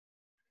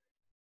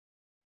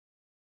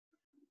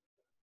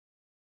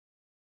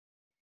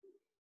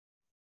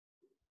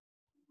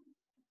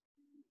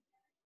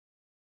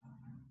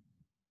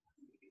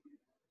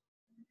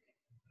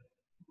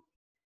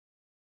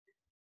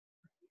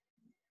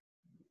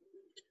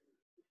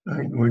All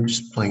right, we're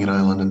just playing an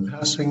island and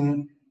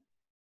passing.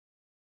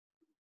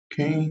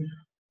 Okay.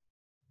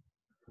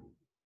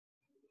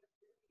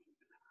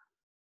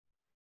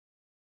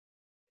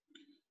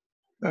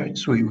 All right,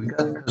 sweet. We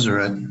got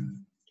Tezzeret,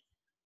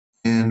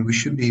 and we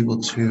should be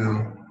able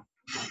to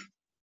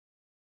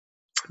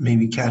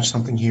maybe catch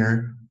something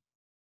here.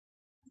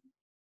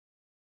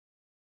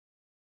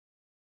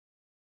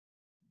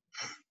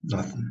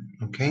 Nothing.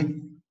 Okay.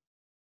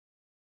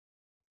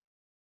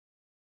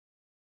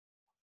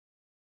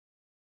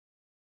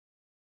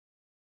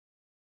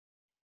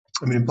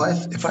 I mean,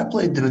 if I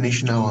play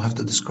divination now, I'll have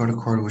to discard a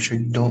card, which I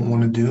don't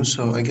want to do.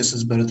 So I guess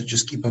it's better to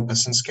just keep up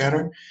Essence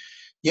Scatter.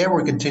 Yeah,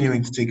 we're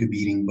continuing to take a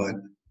beating, but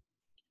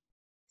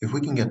if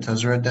we can get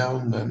Tezzeret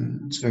down,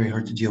 then it's very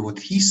hard to deal with.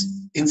 He's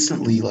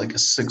instantly like a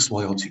 6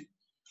 loyalty.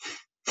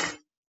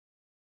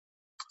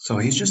 So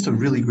he's just a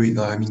really great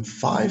guy. I mean,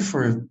 5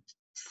 for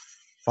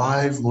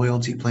 5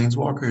 loyalty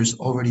planeswalker is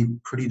already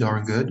pretty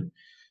darn good.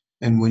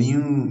 And when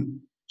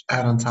you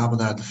add on top of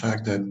that the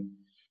fact that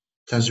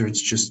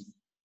Tezzeret's just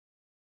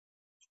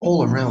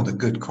all around a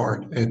good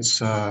card, it's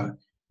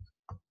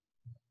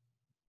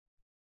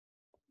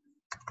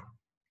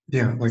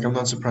yeah, like I'm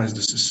not surprised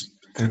this is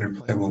standard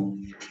playable.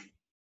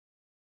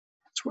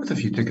 It's worth a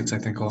few tickets, I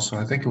think. Also,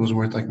 I think it was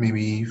worth like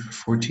maybe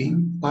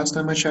 14 last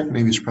time I checked.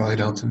 Maybe it's probably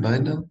down to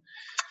 9 now.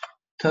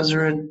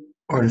 Tezzeret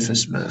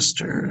Artifice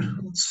Master.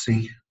 Let's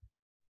see.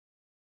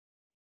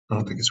 I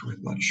don't think it's worth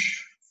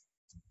much.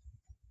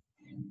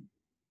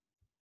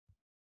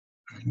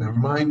 Right, never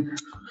mind.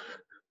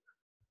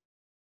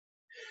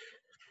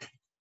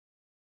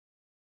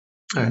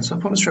 All right, so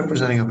opponent's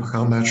representing up a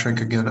combat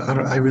trick again.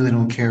 I really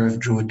don't care if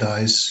Druid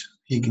dies.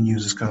 He can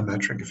use his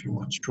combat trick if he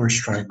wants. Draw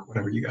strike,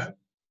 whatever you got.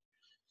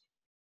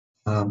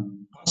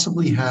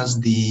 Possibly has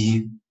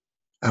the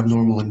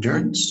abnormal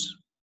endurance.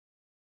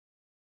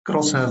 Could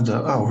also have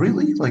the, oh,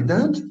 really? Like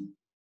that?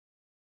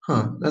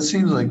 Huh, that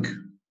seems like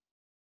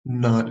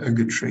not a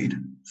good trade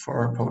for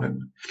our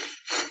opponent.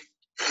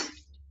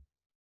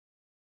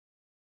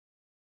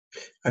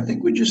 I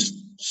think we just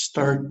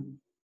start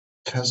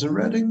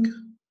Tezzeretting.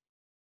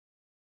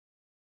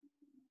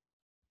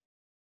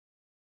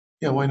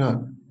 Yeah, why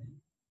not?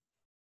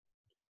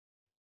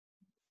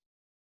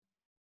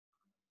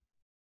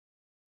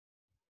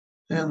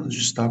 And let's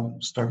just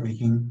start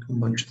making a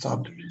bunch of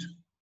thought trees.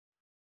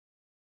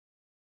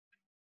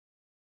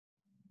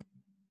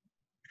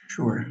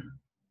 Sure.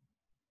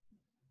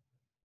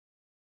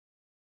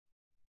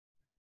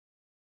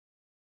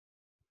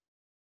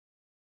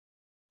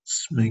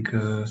 Let's make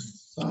a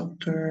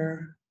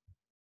Thopter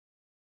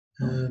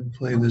and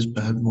play this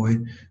bad boy.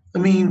 I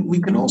mean,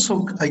 we can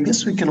also, I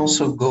guess we can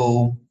also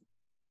go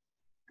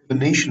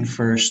Divination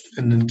first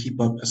and then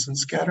keep up Essence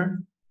Scatter.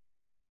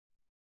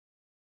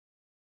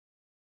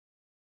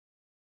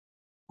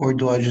 Or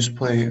do I just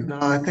play, no,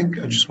 I think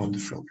I just want the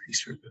Frill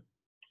Priest for a bit.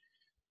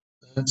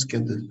 Let's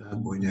get this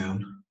bad boy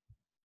down.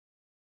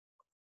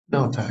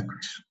 No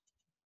attacks.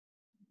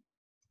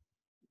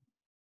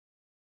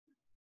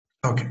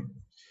 Okay,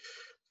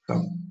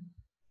 so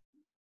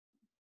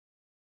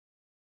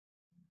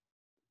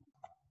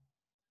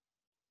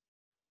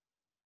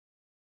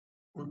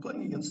we're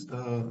playing against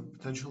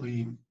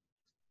potentially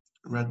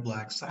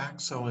red-black sack.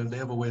 So if they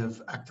have a way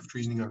of active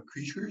treasoning our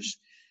creatures,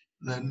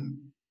 then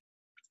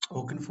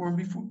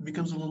Oakenform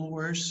becomes a little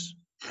worse.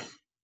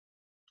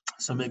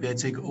 So maybe I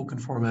take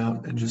Oakenform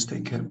out and just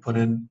put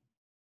in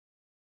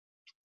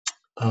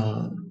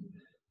uh,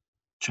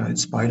 Giant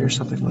Spider,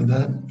 something like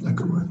that. That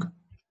could work.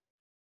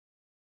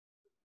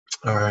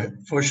 All right.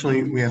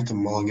 Fortunately, we have to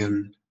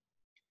mulligan.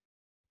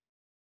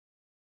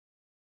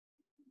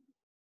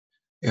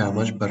 Yeah,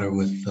 much better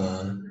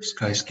with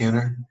Sky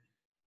Scanner.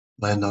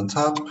 Land on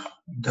top.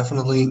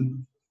 Definitely.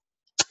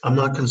 I'm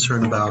not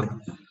concerned about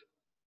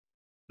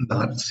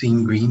not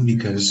seeing green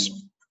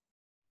because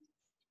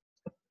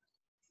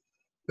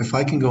if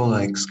I can go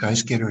like Sky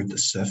Scanner into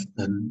Sift,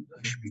 then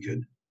I should be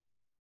good.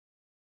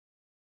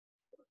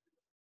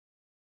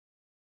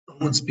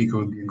 One speaker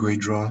would be a great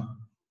draw.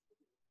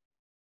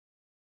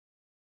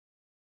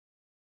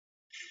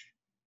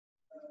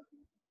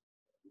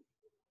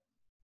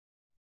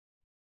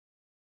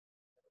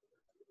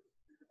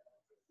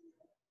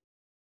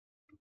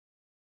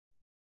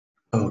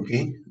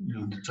 Okay,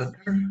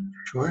 Detector,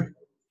 sure.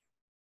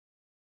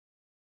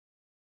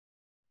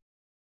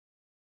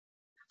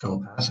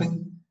 Still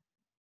passing.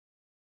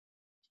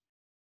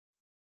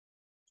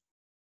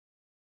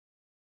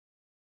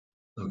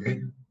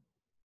 Okay.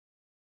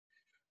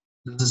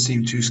 Doesn't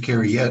seem too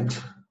scary yet.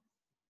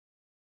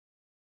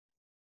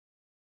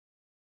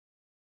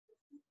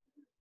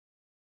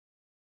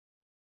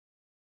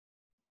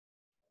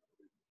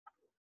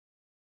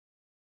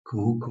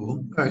 Cool,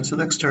 cool. All right, so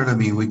next turn, I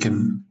mean, we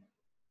can,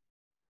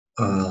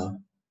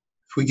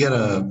 if we get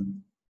a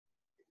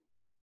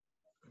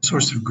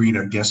source of green,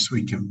 I guess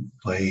we can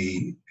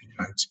play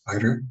a Giant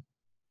Spider.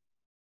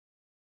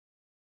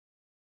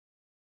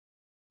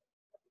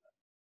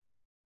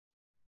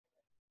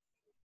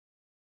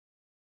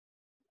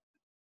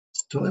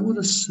 Do I want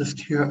to sift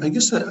here? I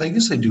guess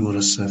I do want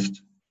to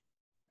sift.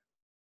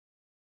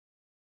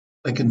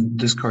 I can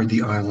discard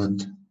the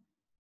island.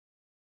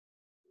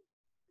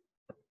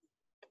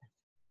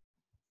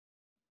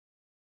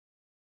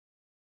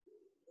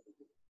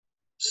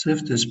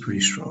 Sift is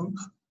pretty strong.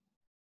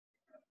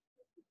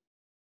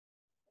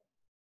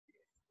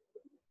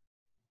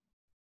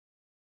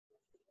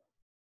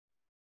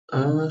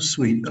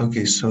 Sweet.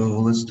 Okay, so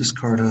let's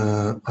discard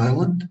a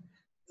island,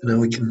 and then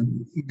we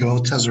can go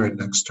Tezzeret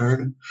next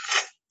turn.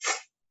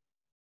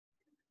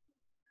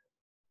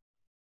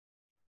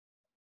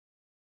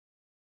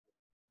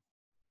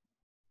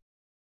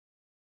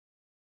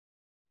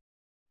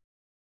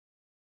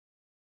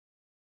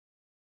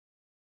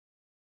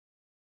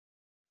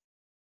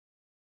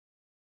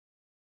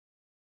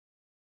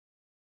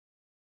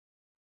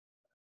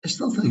 I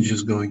still think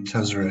just going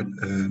Tezzeret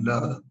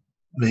and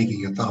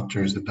making a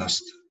Thopter is the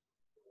best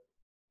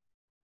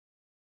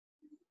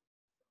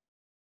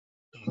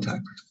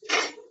attack.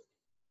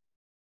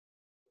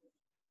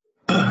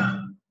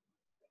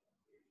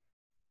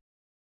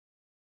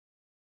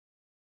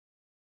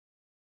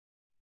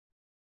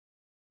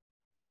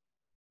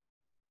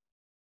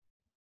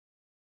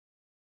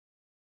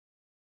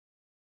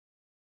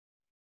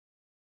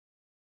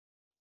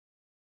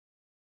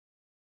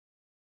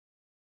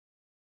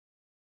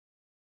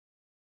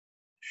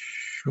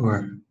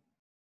 Sure.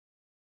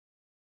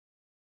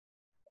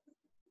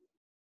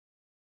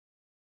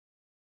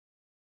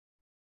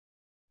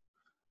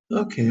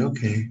 Okay,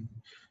 okay.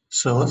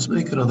 So let's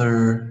make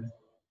another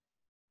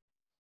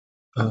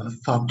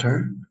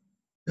Thopter.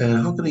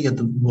 And how can I get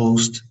the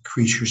most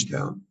creatures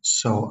down?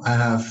 So I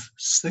have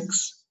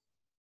 6.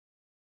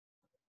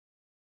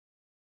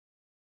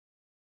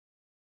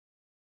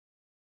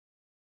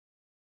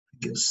 I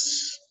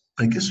guess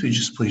I guess we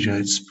just play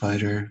Giant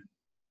Spider.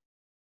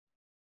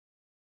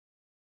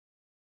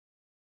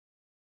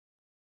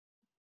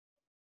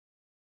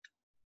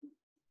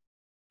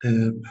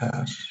 And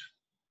pass.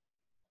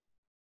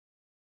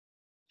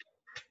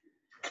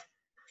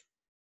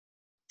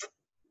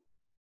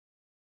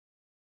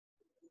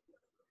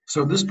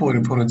 So at this point,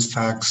 opponent's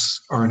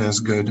attacks aren't as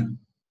good.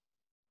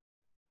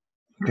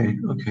 Okay,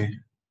 okay.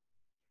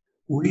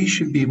 We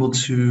should be able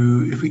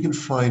to, if we can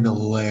find a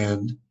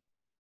land,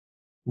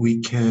 we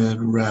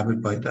can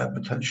rabbit bite that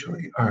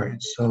potentially. All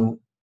right, so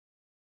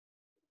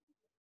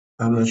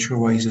I'm not sure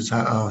why he's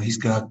attack. Oh, he's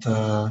got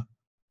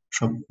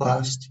Trump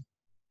Blast.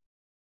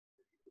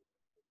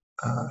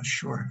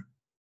 Sure.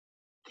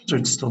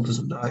 Blizzard still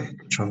doesn't die.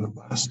 Trump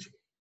Blast.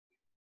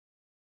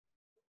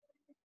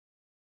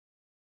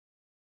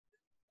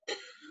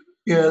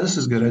 Yeah, this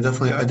is good. I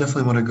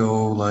definitely want to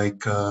go like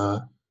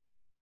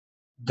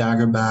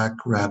Daggerback,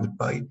 Rabbit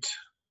Bite.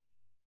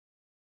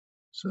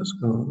 So let's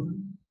go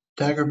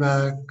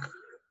Daggerback.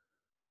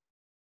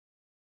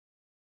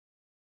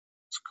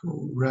 Let's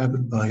go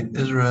Rabbit Bite,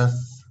 Israth.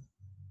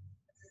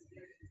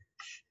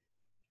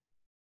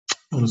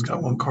 Almost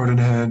got one card in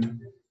hand.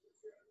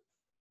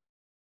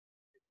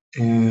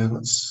 And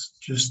let's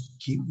just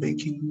keep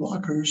making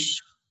blockers.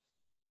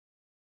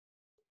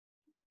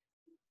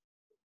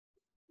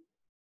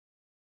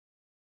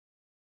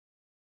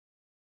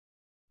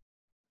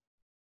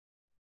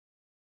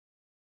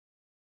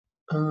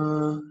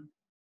 Uh,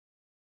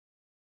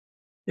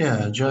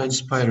 yeah, Giant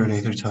Spider and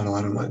Aether Tunnel.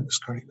 I don't mind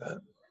discarding that.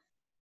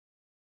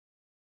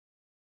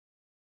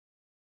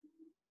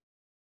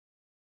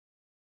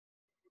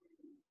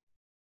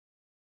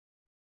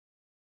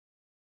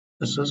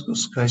 Let's go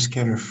Sky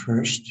Scanner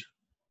first.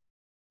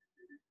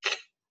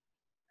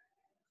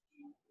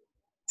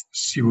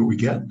 See what we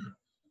get.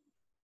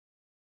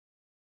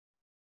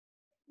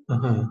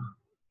 Uh-huh.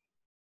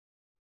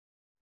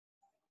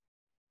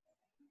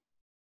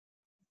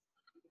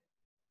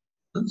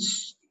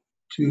 Let's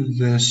do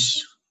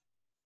this.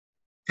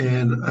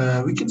 And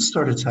we can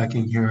start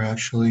attacking here,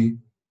 actually.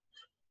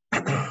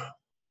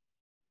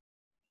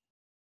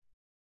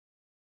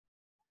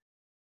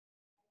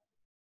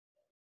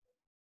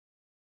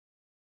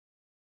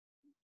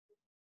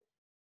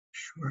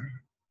 Sure.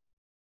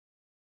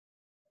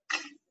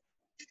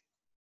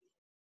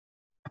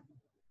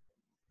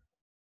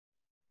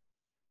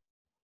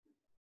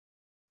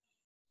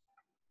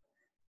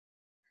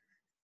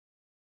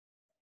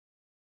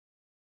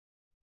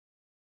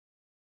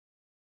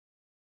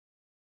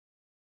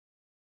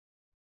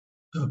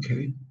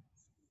 Okay.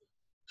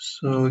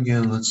 So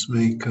again, let's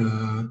make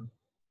well,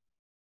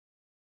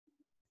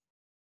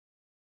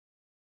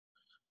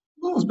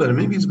 it's better.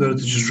 Maybe it's better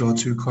to just draw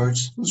 2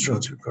 cards. Let's draw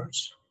 2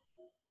 cards.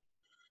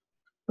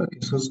 Okay,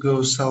 so let's go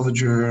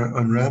Salvager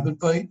on Rabbit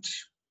Bite.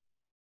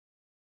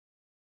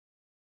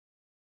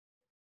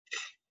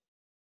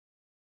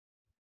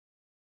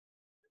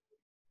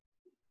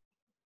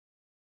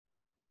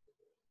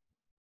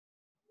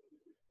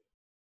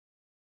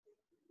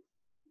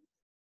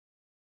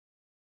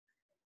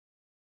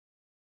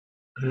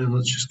 And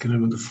let's just get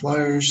in with the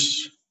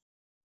flyers.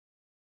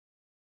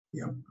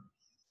 Yep.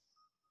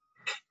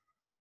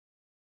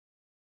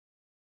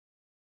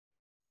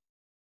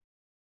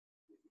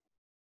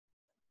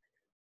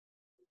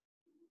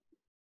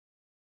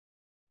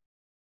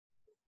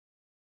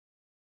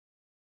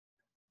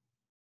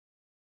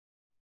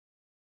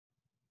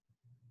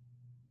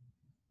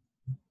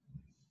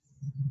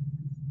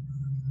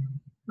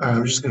 All right,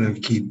 I'm just gonna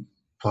keep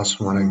plus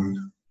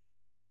one.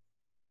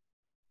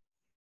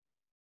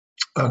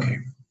 Okay,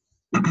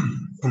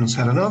 almost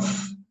had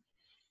enough.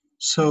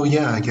 So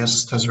yeah, I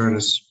guess Tezzeret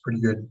is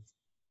pretty good.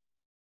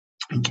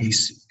 In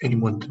case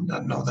anyone did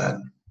not know that.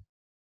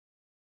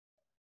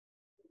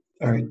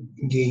 All right,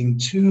 game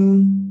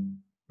two,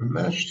 or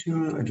match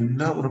two. I do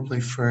not want to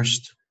play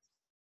first.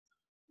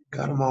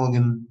 Got a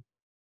mulligan.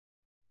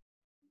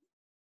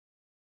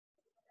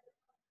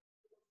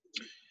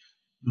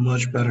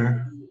 Much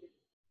better.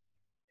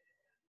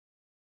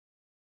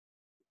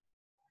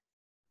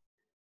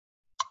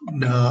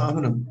 No, I'm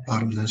gonna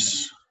bottom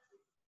this.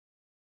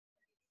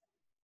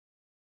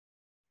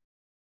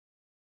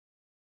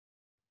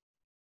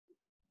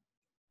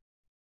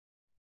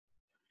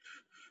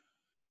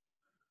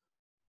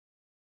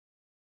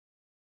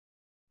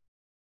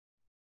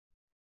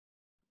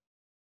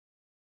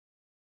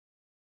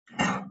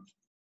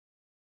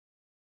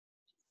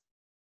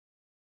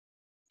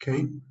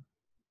 Okay.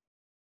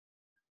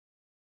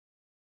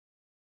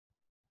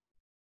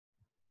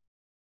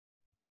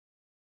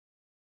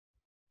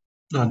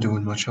 Not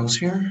doing much else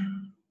here.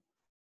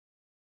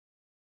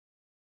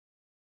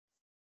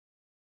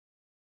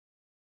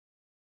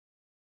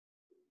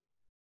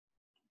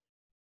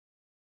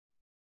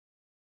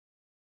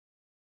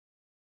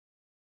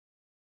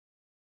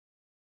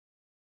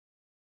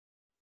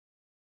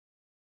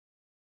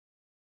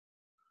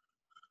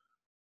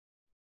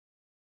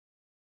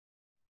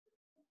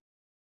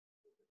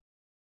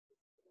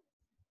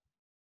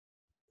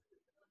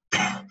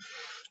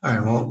 All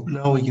right, well,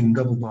 now we can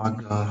double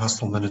block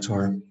Hostile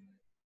Minotaur.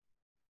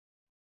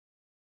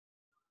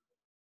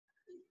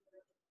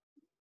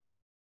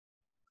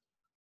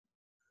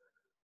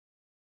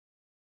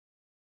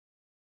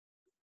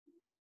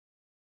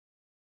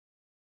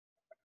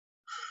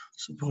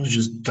 Suppose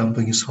just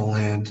dumping his whole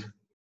hand.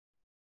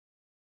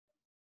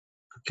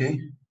 Okay.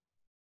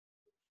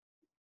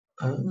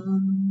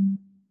 Um,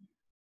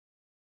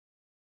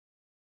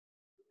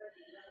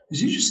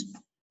 is he just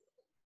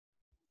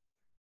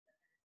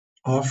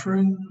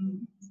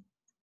offering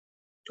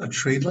a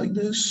trade like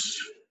this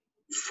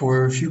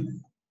for a few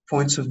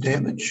points of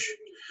damage?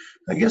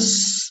 I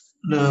guess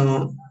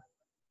no,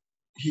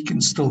 he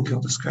can still kill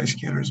the Sky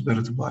Scanner. It's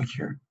better to block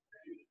here.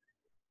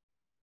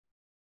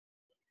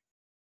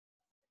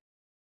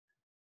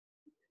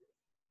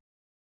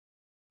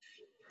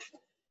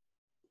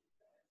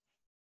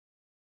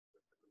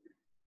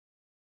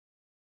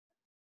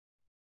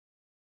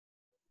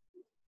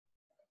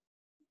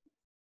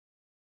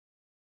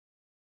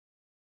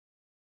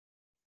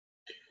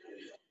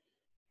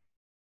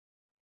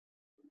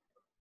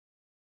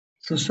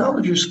 So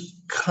salvage is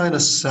kind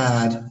of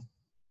sad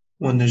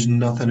when there's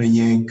nothing to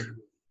yank.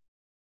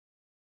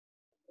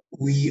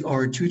 We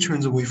are 2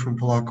 turns away from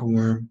Palaka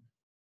Worm.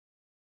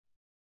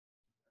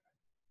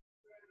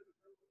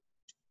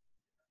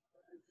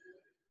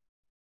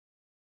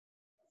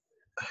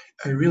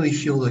 I really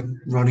feel like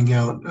running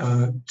out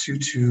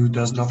 2-2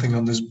 does nothing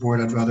on this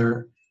board. I'd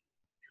rather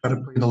try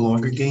to play the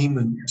longer game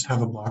and just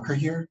have a blocker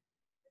here.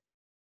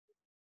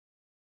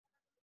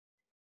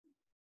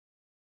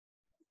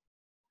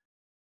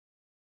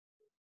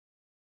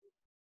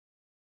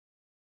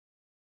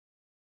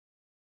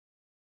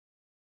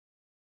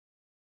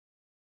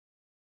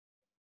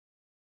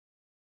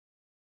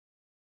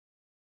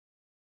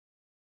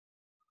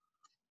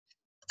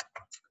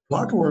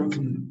 Blocker Worm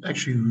can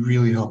actually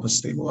really help us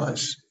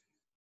stabilize.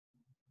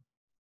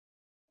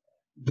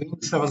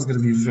 Game 7 is going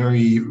to be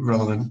very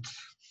relevant.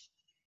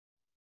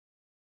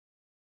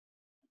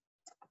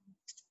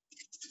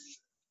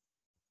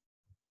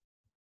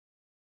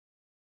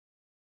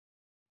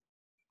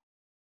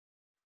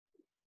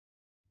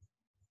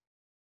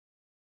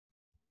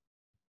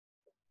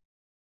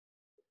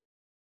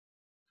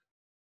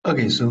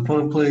 Okay, so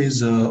opponent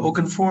plays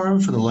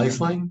Oakenform for the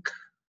lifelink.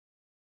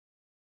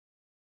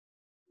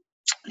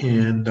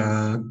 And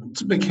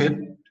it's a big hit.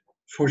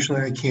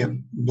 Fortunately, I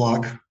can't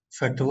block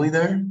effectively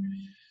there.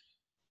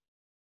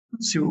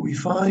 Let's see what we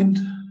find.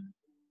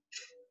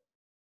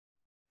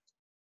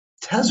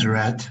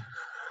 Tezzeret.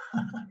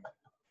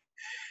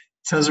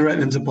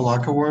 Tezzeret into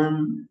Palaka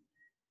Worm.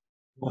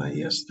 Why,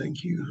 yes,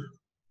 thank you.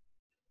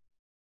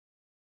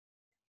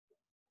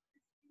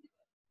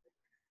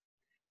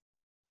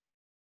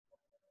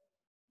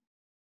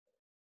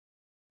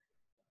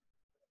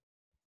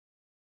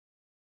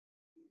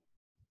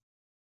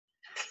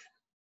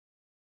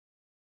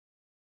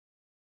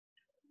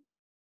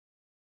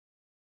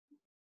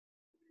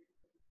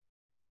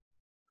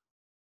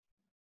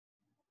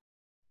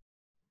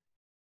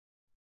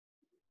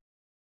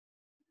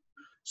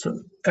 So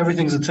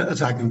everything's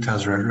attacking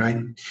Tezzeret, right?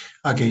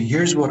 Okay,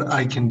 here's what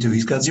I can do.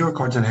 He's got 0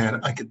 cards in hand.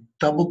 I could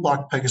double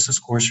block Pegasus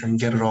Courser and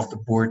get it off the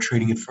board,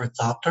 trading it for a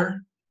Thopter.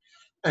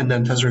 And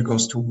then Tezzeret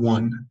goes to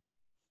 1.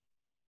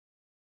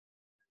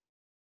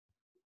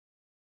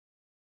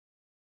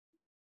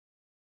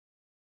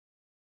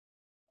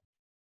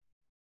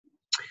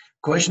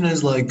 Question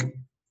is like,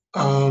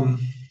 um,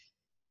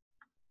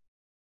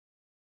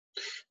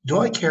 do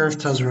I care if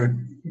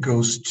Tezzeret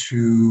goes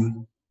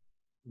to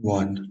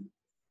 1.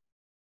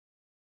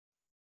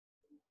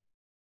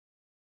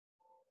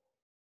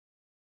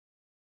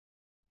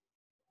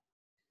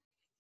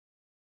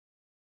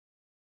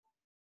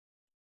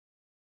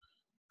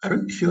 I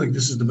really feel like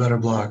this is the better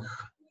block.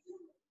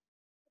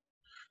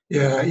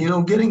 Yeah,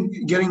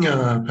 getting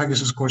a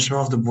Pegasus Corsair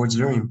off the board is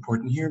very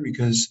important here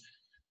because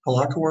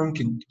Palaka Worm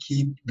can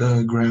keep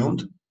the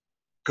ground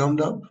gummed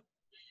up,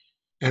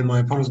 and my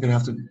opponent's gonna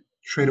have to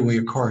trade away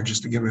a card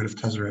just to get rid of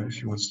Tezzeret if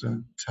he wants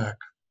to attack.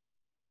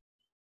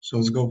 So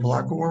let's go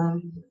Palaka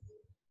Worm.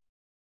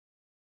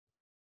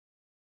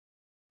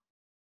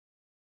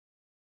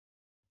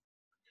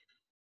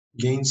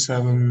 Gain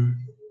 7,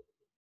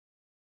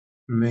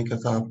 make a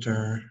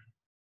Thopter.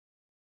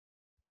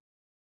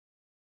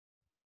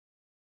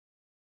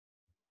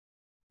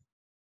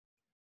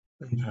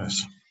 And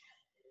pass.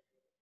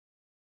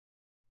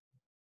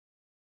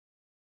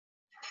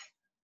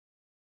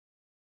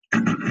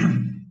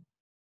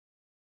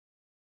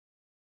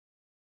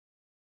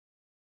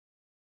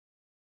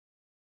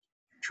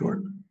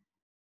 Sure.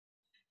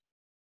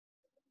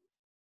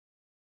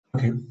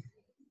 Okay.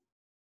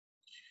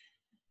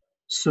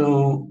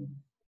 So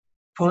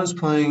opponent's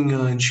playing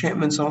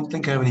enchantments. I don't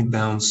think I have any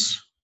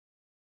bounce.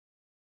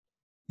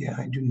 Yeah,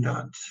 I do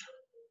not.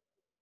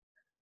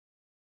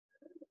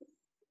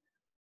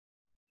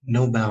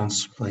 No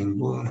bounce playing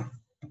blue. I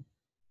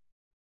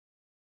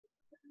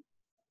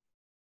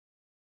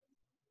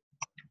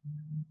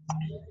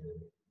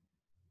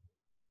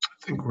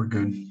think we're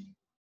good.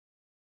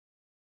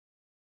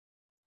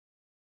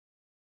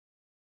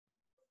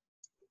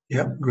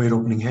 Yep, great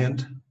opening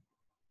hand.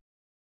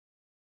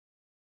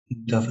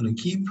 Definitely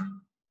keep.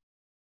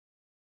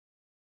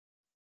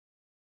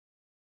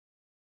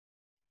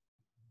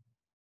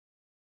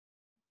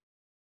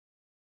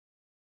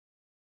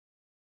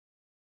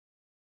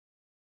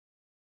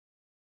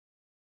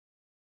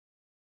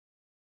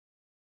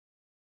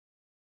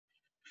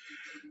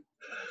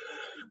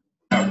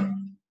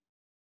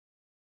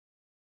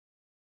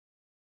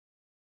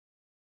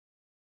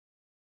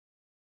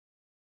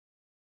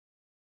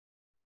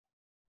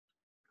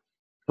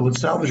 So with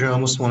Salvager, I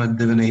almost want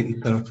to divinate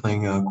instead of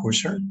playing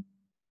Corsair.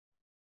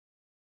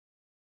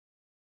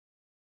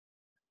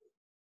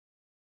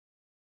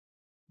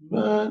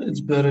 But it's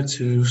better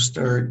to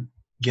start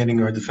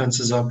getting our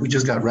defenses up. We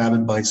just got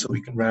Rabbit Bite, so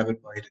we can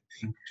Rabbit Bite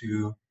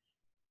into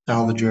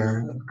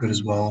Salvager. That's good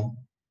as well.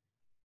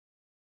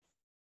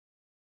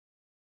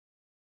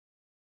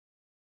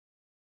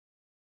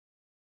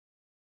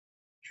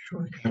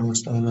 Sure,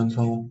 Catalyst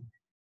Elemental.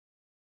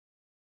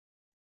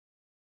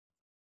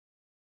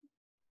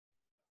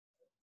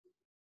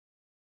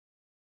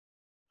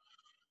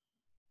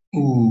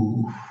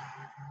 Ooh.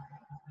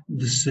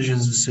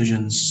 Decisions.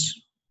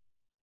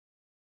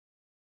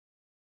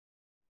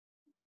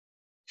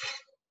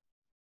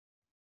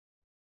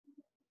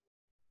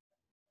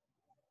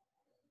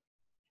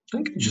 I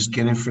think I just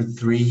get in for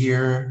 3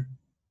 here,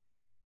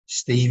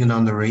 stay even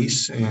on the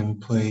race,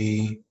 and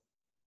play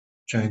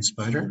Giant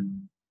Spider.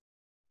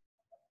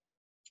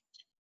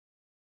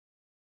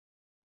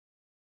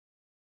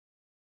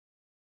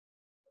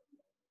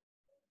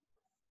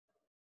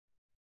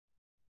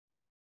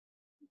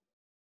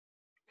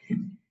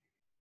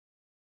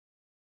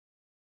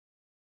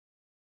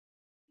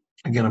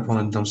 Again,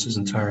 opponent dumps his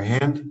entire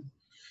hand.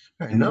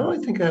 All right, now I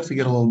think I have to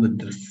get a little bit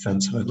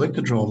defensive. I'd like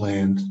to draw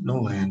land,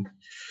 no land.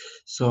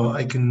 So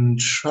I can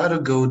try to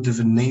go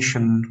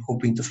Divination,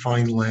 hoping to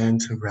find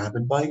land to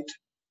Rabbit Bite.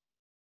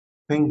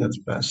 I think that's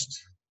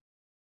best.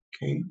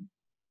 Okay.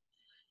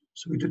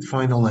 So we did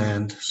find a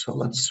land. So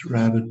let's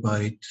Rabbit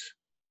Bite.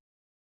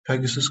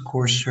 Pegasus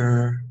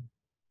Courser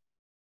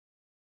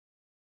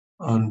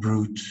on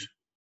Brute.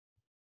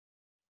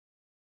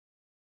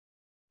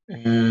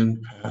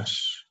 And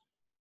pass.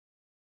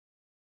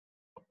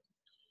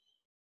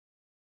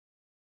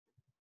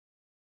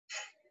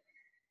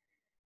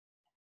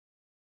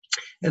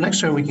 And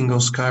next turn we can go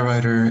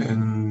Skyrider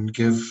and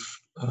give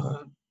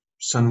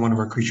send one of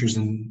our creatures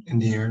in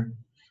the air.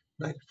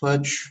 Night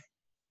Pledge.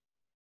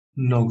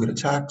 No good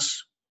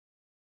attacks.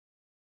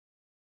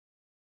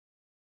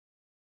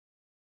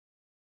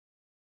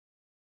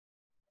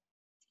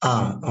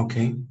 Ah,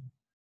 okay.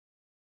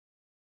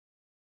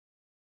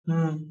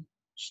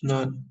 It's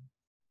not.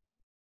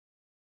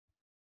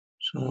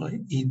 So I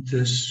eat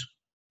this.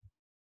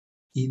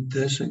 Eat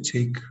this. I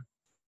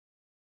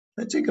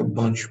take a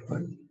bunch,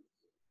 but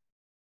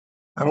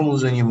I don't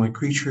lose any of my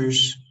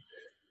creatures.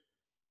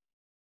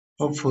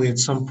 Hopefully, at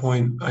some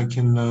point, I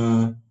can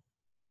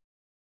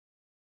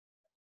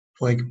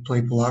play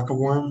Palaka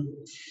Worm.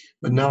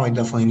 But now I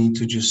definitely need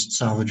to just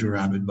salvage a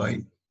Rabbit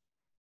Bite.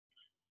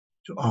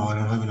 Oh, I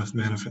don't have enough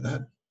mana for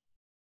that.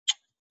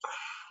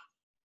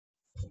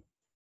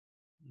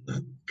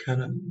 That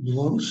kind of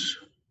blows.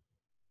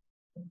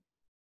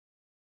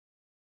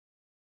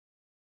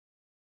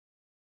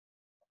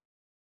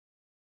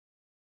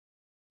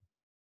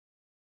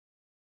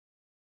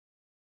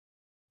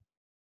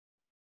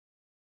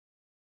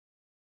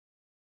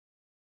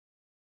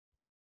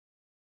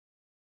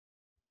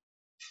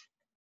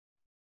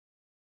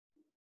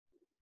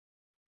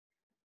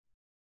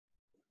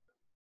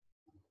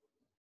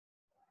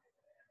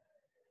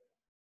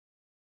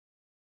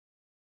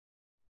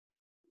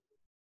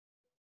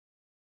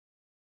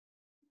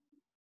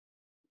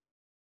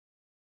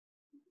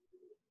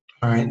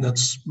 All right,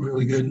 that's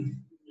really good.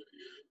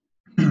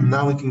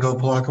 Now we can go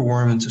Palaka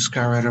Worm into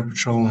Skyrider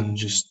Patrol and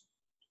just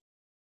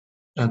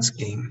that's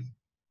game.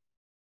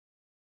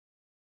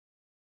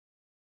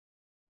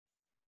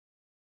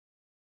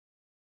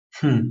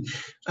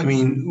 I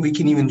mean, we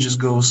can even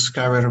just go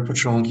Skyrider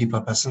Patrol and keep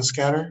up Essence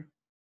Scatter,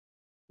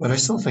 but I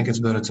still think it's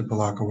better to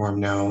Palaka Worm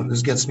now.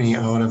 This gets me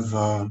out of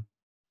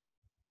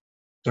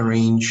the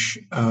range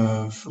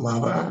of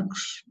Lava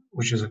Axe,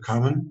 which is a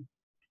common.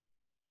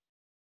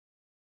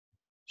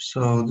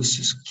 So this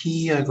is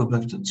key. I go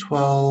back to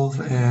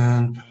 12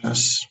 and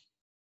pass.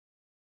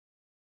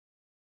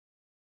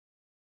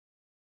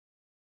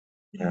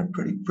 Yeah,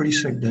 pretty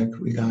sick deck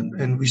we got,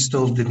 and we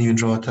still didn't even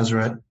draw a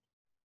Tezzeret.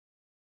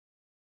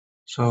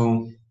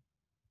 So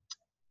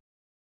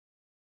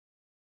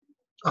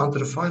on to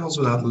the finals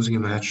without losing a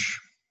match.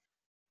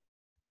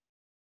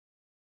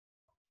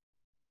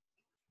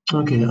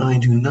 Okay, I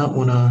do not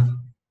want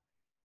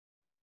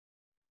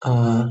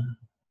to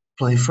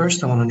play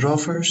first. I want to draw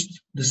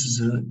first. This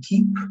is a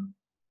keep.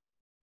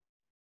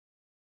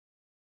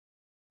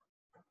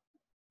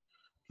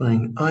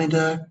 Playing I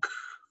deck.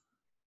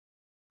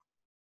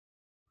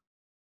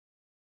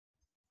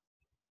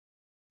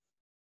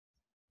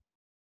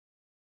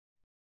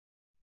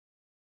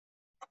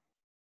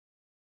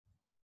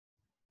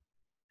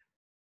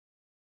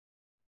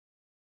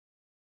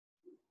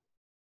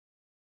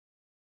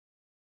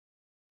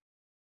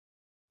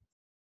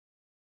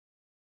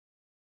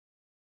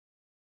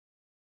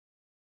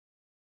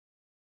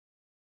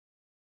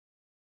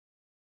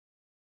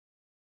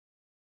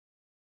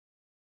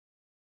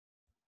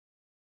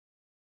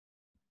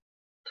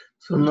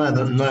 So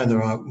neither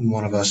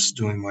one of us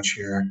doing much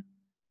here.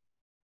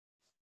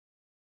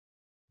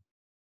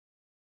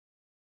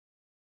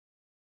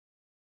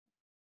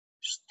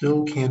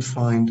 Still can't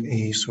find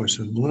a source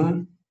of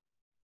blue.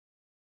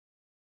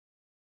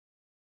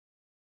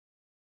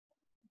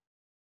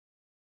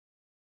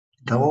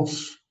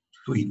 Doubles?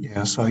 Sweet,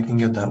 yeah, so I can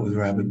get that with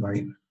Rabbit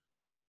Bite.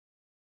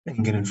 I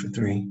can get in for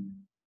 3.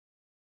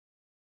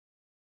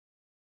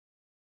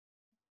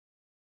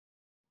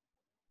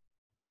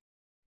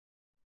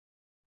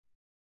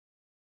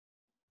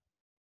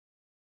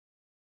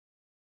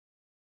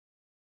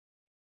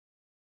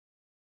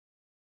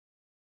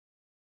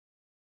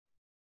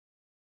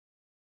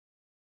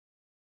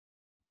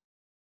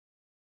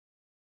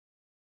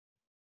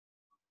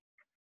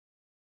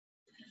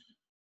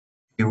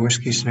 Okay,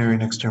 worst case scenario,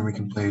 next turn we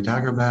can play a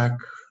Dagger back.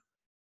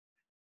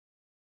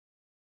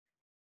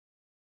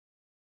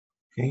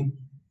 Okay.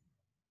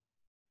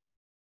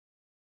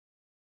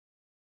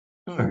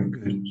 All right,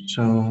 good.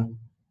 So,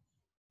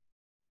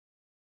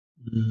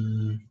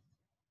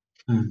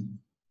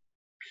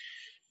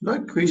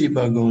 not crazy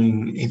about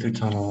going Aether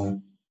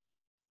Tunnel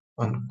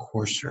on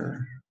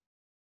Courser.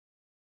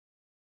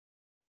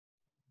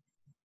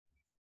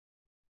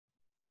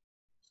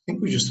 I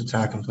think we just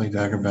attack and play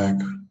Dagger back.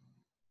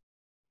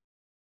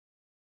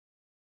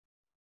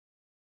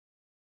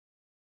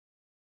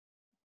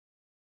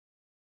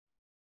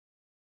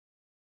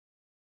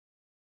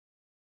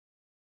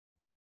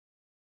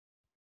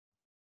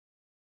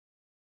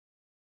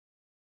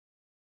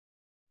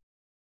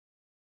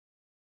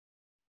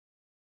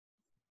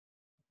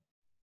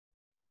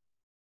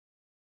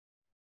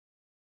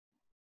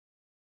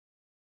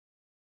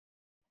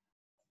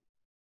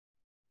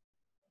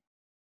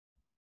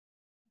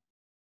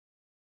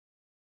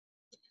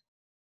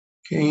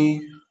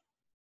 Okay.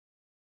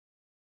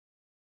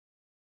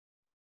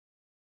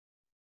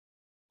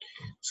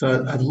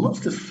 So I'd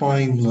love to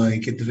find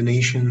like a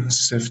Divination, a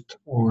Sift,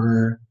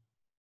 or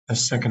a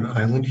second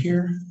island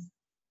here.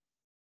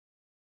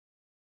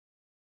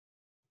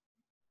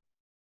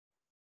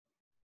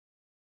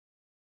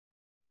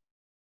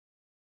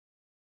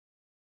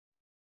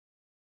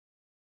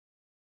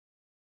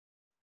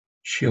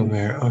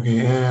 Shieldmare. Okay,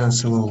 yeah,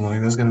 that's a little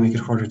annoying. That's gonna make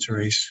it harder to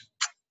race.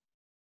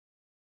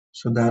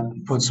 So that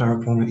puts our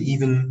opponent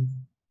even.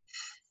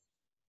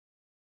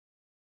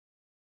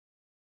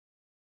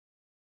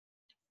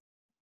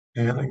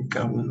 And a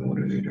Goblin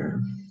Motivator.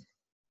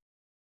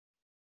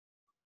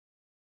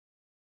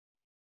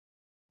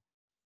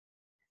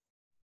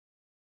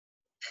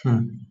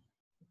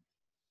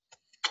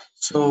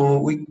 So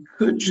we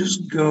could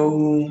just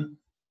go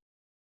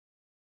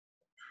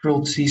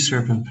Frilled Sea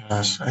Serpent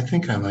Pass. I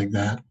think I like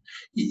that.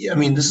 I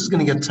mean, this is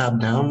going to get tapped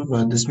down,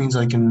 but this means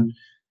I can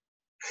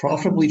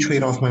profitably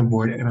trade off my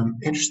board, and I'm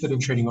interested in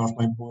trading off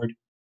my board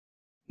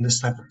in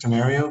this type of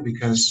scenario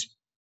because,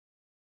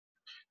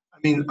 I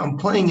mean, I'm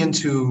playing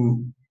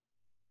into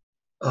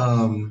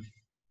um,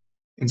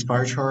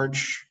 Inspire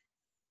Charge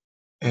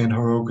and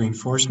Heroic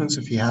Reinforcements.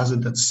 If he has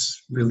it,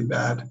 that's really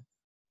bad.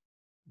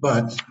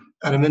 But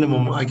at a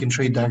minimum, I can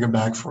trade Dagger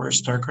back for a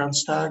Starcrown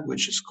Stag,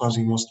 which is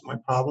causing most of my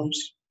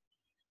problems,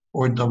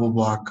 or double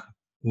block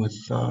with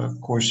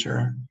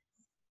Courser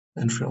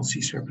and Frilled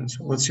Sea Serpent.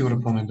 So let's see what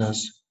opponent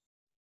does.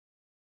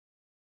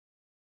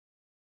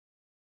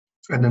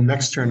 And then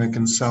next turn, I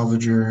can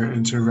salvage her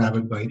into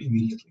Rabbit Bite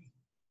immediately.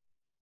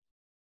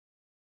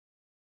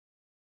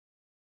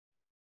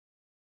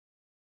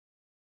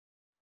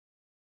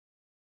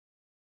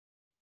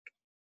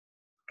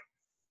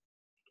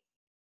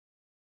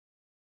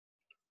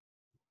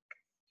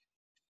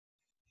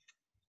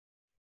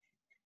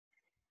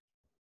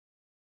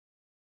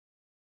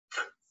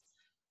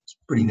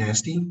 Pretty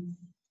nasty.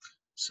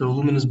 So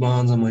luminous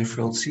bonds on my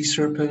frilled sea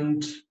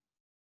serpent.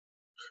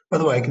 By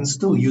the way, I can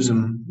still use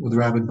him with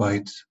rapid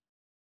bite.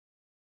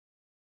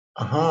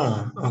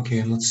 Aha. Okay,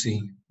 and let's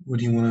see. What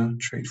do you want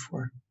to trade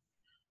for?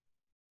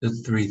 The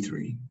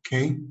 3/3.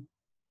 Okay.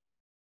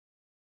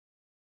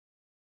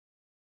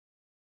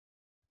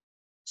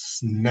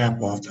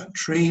 Snap off that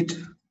trade.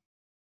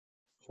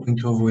 Hoping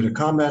to avoid a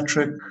combat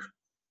trick.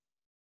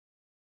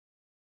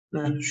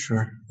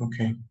 Sure.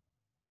 Okay.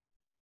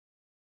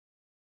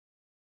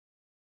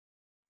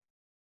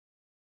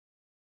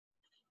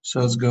 So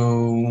let's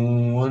go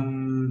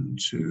 1,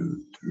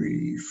 2,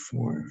 3,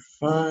 4,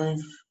 5.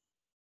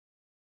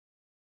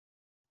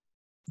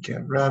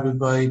 Get rapid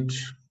bite.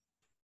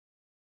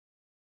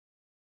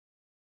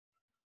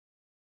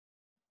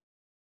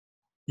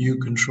 You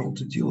control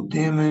to deal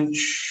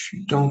damage.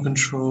 You don't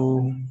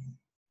control.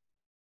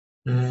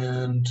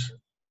 And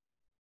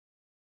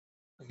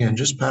again,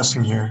 just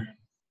passing here.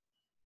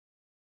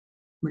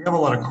 We have a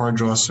lot of card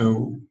draw,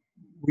 so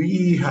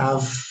we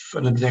have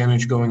an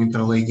advantage going into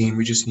the late game.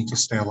 We just need to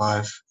stay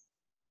alive.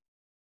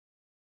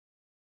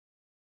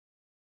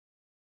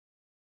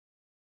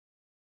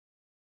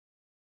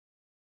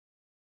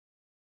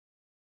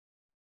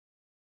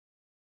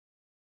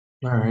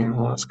 All right,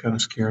 well, that's kind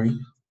of scary.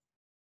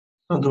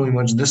 Not doing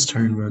much this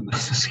turn, but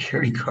that's a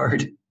scary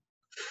card.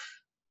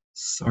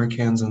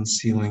 Sarkhan's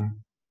Unsealing.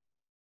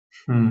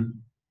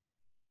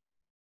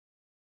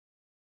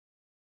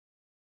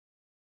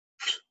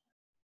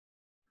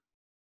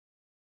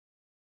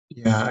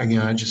 Yeah,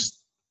 again, I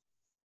just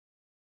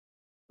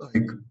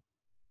like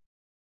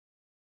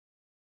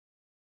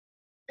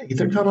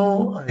Aether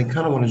Tunnel. I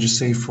kind of want to just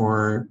say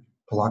for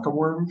Palaka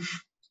Worm,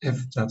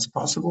 if that's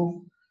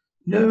possible.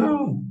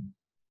 No.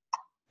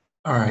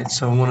 All right,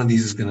 so one of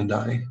these is gonna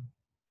die.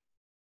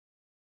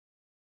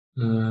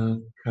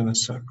 Kind of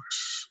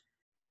sucks.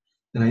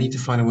 And I need to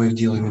find a way of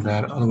dealing with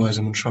that. Otherwise,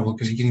 I'm in trouble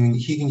because he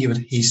can give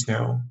it haste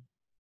now,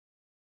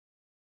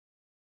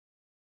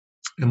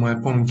 and my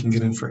opponent can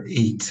get in for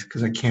 8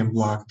 because I can't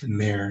block the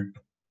mare.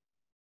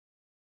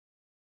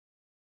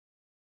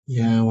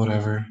 Yeah,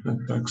 whatever.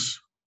 That sucks.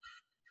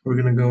 We're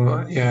gonna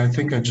go. Yeah, I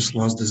think I just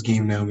lost this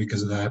game now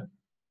because of that.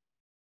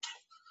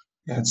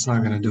 Yeah, it's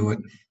not gonna do it.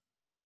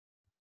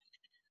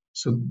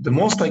 So the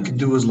most I could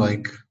do is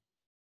like.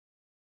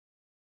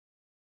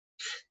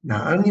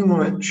 Now I don't even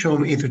want to show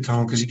him Aether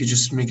Tunnel because he could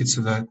just make it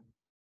so that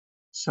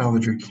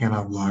Salvager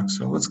cannot block.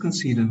 So let's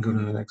concede and go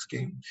to the next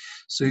game.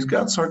 So he's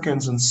got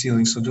Sarkhan's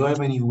Unsealing. So do I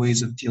have any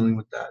ways of dealing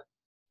with that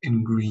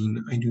in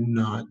green? I do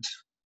not.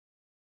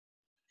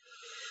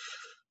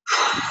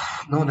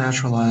 No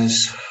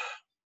naturalize.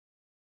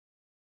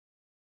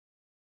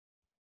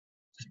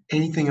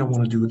 Anything I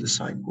want to do with the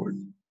sideboard.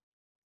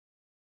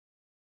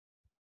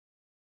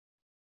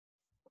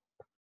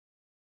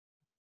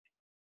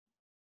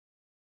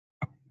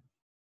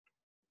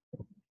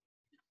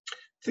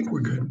 I think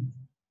we're good.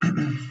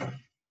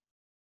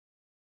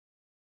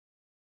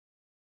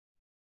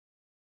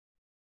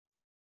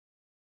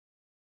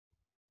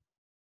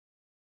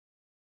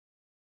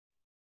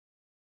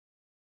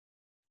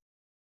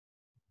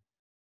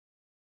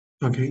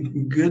 Okay,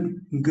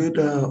 good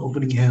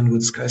opening hand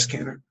with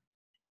Skyscanner.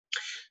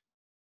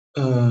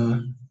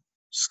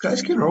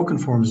 Skyscanner Oaken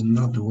form is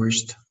not the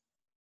worst.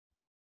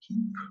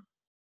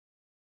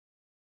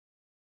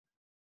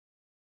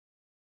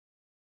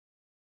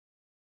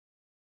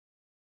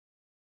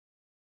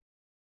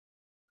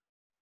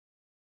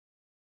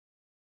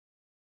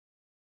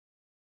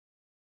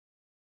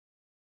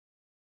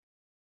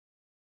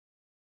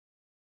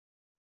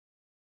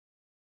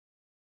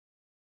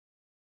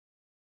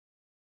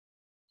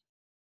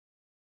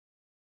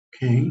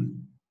 Okay.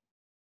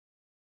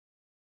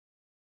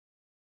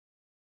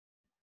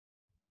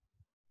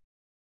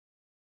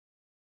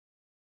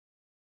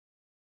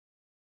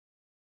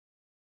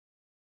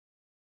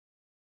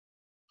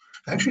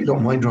 I actually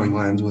don't mind drawing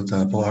lands with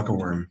Palaka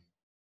Worm.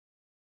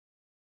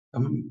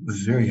 I'm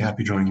very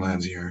happy drawing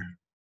lands here.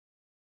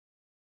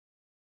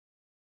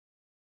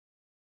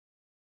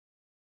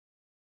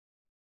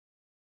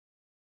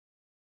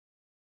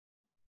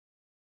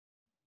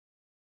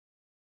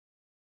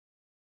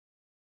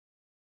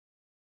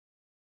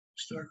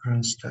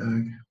 Starcrown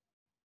Stag.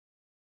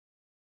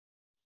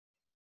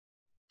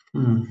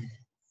 Hmm.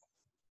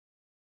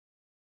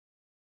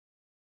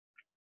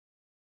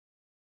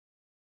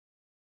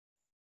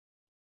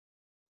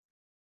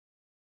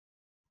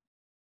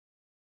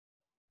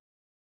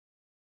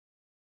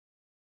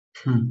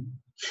 Hmm.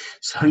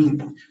 So I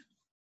mean,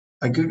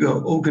 I could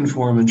go Oaken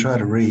form and try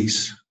to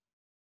race.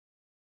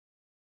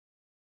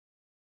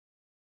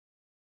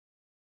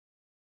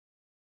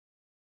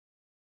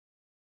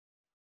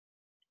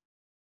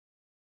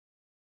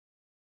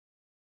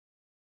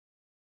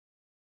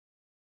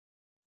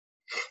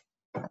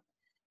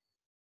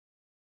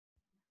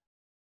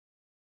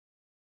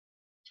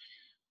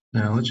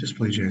 Now let's just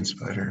play Giant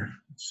Spider.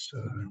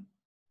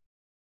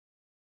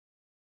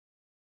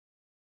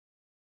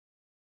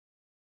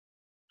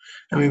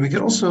 I mean, we could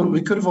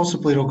have also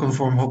played Oaken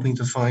form, hoping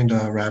to find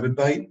a Rabbit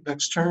Bite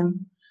next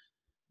turn.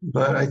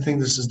 but I think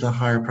this is the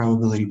higher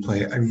probability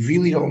play. I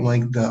really don't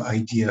like the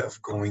idea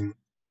of going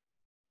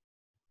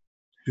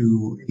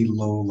to a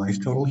low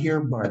life total here,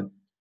 but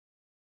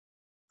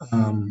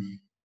um,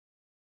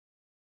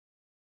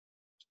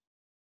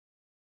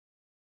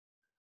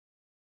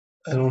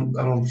 I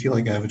don't feel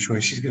like I have a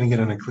choice. She's gonna get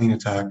on a clean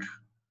attack.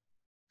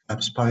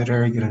 Tap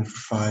spider, get in for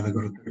 5, I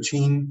go to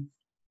 13.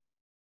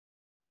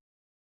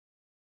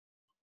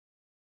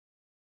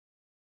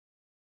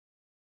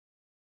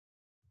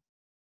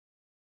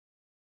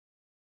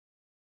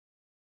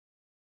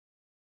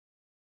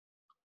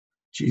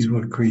 Geez,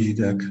 what a crazy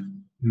deck.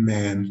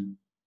 Man,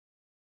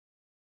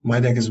 my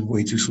deck is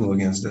way too slow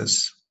against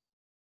this.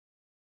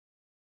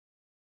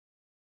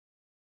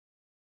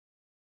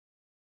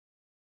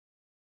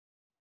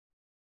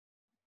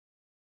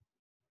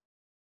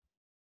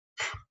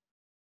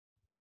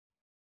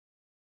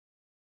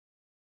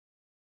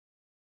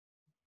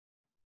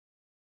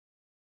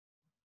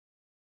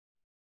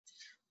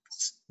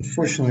 It's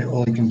unfortunately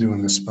all I can do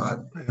in this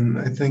spot. And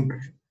I think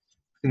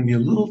it's going to be a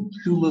little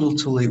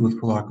too late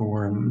with Palaka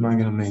Worm. I'm not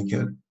going to make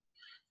it.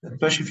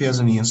 Especially if he has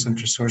any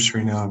instant or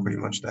sorcery now, I'm pretty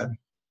much dead.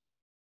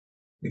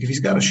 Like if he's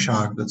got a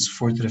shock, that's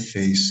 4 to the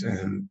face,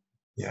 and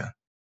yeah,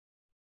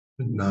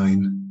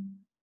 9.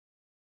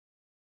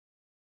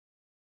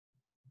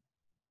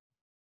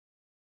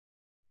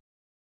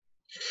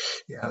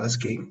 Yeah, that's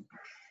game.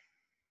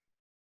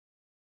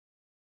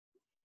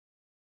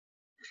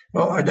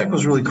 Well, our deck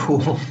was really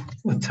cool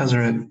with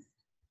Tezzeret,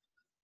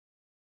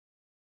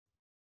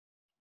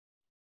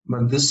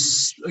 but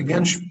this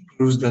again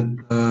proves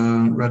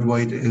that red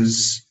white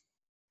is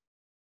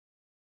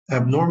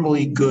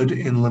abnormally good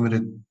in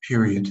limited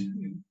period.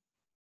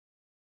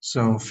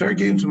 So fair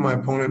game to my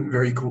opponent.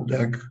 Very cool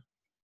deck.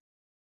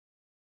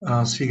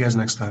 See you guys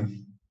next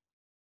time.